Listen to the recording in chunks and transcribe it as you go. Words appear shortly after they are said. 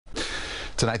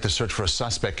Tonight, the search for a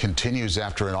suspect continues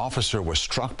after an officer was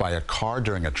struck by a car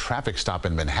during a traffic stop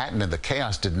in Manhattan, and the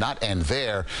chaos did not end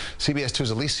there. CBS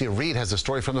 2's Alecia Reid has the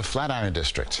story from the Flatiron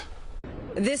District.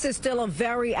 This is still a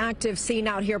very active scene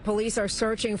out here. Police are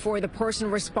searching for the person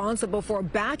responsible for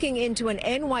backing into an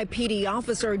NYPD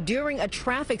officer during a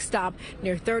traffic stop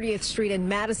near 30th Street and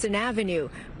Madison Avenue.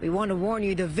 We want to warn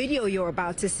you, the video you're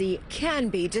about to see can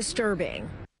be disturbing.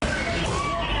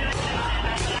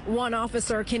 One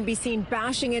officer can be seen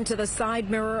bashing into the side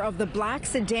mirror of the black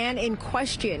sedan in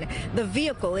question. The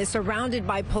vehicle is surrounded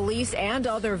by police and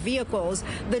other vehicles.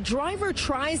 The driver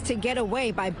tries to get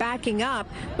away by backing up,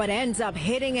 but ends up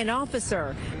hitting an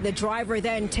officer. The driver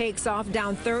then takes off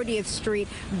down 30th Street,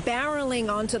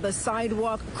 barreling onto the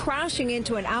sidewalk, crashing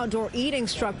into an outdoor eating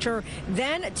structure,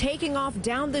 then taking off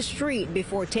down the street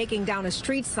before taking down a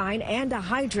street sign and a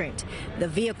hydrant. The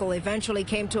vehicle eventually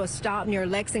came to a stop near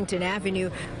Lexington Avenue,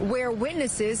 where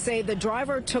witnesses say the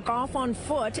driver took off on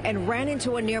foot and ran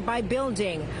into a nearby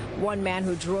building. One man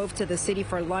who drove to the city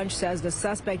for lunch says the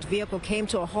suspect vehicle came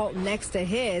to a halt next to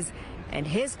his, and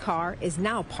his car is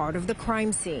now part of the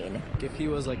crime scene. If he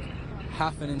was like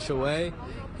half an inch away,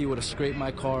 he would have scraped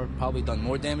my car, probably done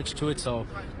more damage to it. So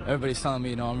everybody's telling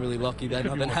me, I'm really lucky that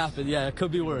nothing happened. Yeah, it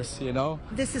could be worse,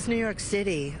 This is New York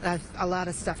City. A lot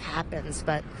of stuff happens,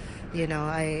 but you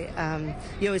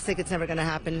always think it's never going to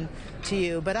happen to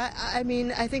you. But I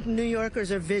mean, I think New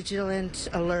Yorkers are vigilant,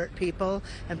 alert people,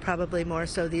 and probably more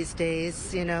so these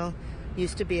days,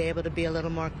 Used to be able to be a little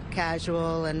more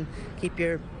casual and keep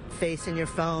your face in your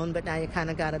phone, but now you kind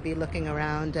of got to be looking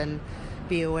around and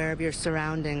be aware of your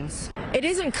surroundings. It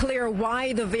isn't clear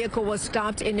why the vehicle was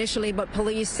stopped initially, but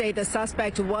police say the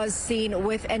suspect was seen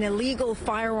with an illegal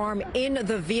firearm in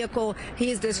the vehicle.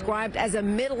 He is described as a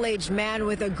middle-aged man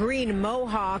with a green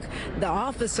mohawk. The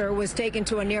officer was taken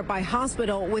to a nearby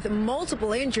hospital with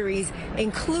multiple injuries,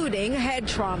 including head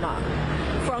trauma.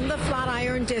 From the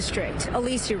Flatiron District,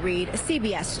 Alecia Reid,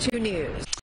 CBS 2 News.